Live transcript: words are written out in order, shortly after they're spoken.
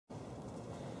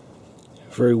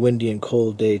Very windy and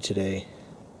cold day today.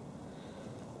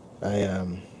 I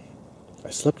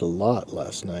slept a lot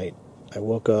last night. I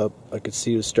woke up, I could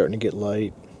see it was starting to get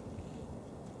light.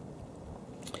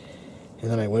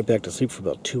 And then I went back to sleep for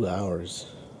about 2 hours.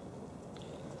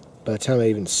 By the time I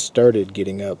even started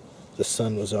getting up, the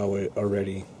sun was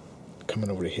already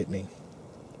coming over to hit me.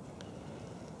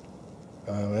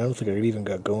 I don't think I even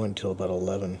got going until about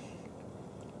 11.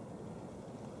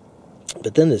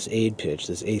 But then this aid pitch,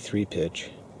 this A3 pitch,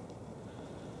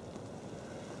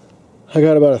 I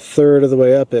got about a third of the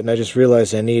way up it, and I just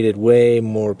realized I needed way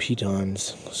more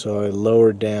pitons. So I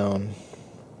lowered down,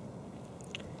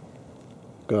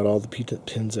 got all the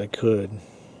pins I could,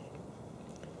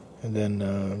 and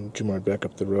then jimmered back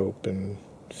up the rope and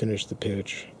finished the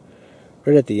pitch.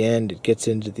 Right at the end, it gets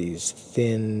into these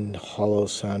thin,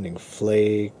 hollow-sounding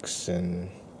flakes, and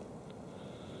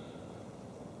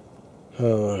I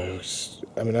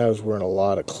was wearing a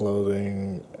lot of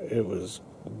clothing. It was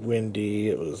windy,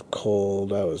 it was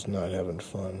cold, I was not having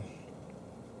fun.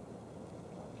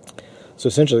 So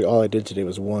essentially all I did today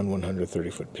was one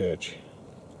 130-foot pitch.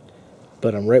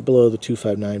 But I'm right below the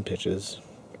 259 pitches.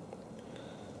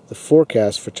 The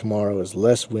forecast for tomorrow is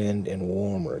less wind and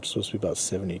warmer. It's supposed to be about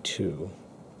 72,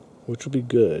 which will be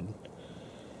good.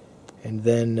 And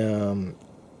then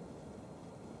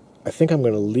I think I'm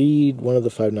going to lead one of the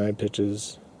 5.9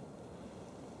 pitches,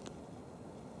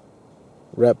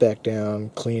 wrap back down,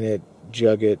 clean it,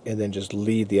 jug it, and then just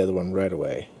lead the other one right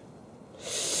away.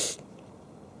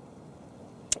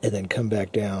 And then come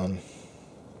back down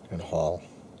and haul.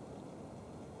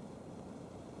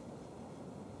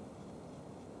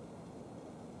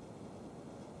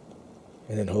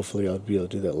 And then hopefully I'll be able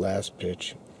to do that last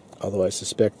pitch. Although I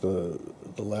suspect the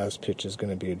last pitch is going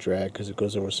to be a drag because it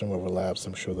goes over some overlaps.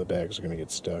 I'm sure the bags are going to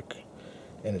get stuck.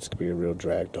 And it's going to be a real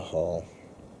drag to haul.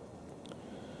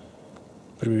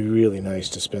 But it would be really nice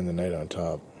to spend the night on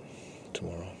top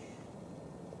tomorrow.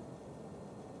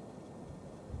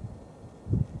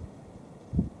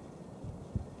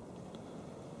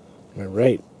 My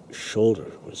right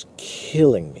shoulder was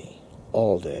killing me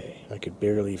all day. I could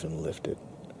barely even lift it.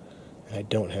 And I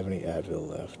don't have any Advil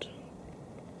left.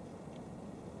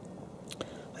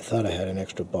 I thought I had an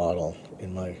extra bottle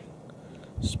in my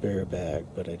spare bag,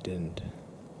 but I didn't.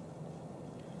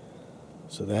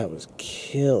 So that was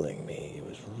killing me. It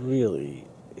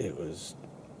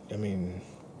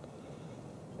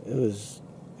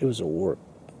was a work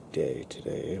day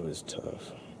today. It was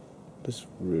tough. This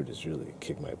route has really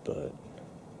kicked my butt.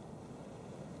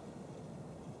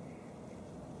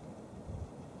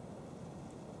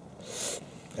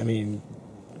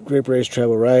 Grape race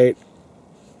travel right.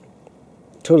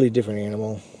 Totally different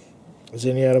animal.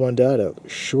 Zenyatta Mondada.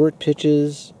 Short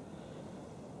pitches.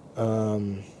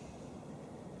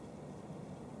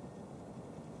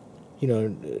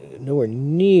 Nowhere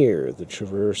near the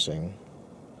traversing.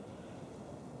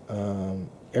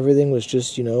 Everything was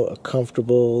just, a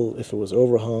comfortable, if it was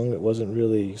overhung, it wasn't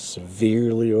really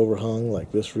severely overhung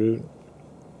like this route.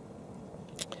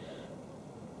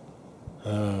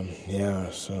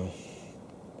 So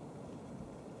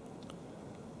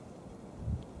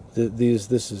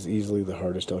this is easily the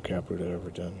hardest El Cap route I've ever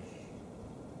done.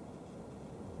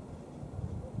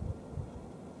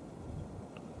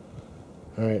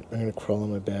 Alright, I'm going to crawl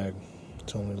in my bag.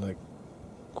 It's only like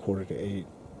 7:45,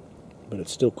 but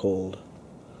it's still cold,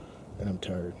 and I'm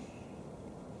tired.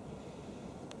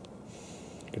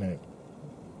 Good night.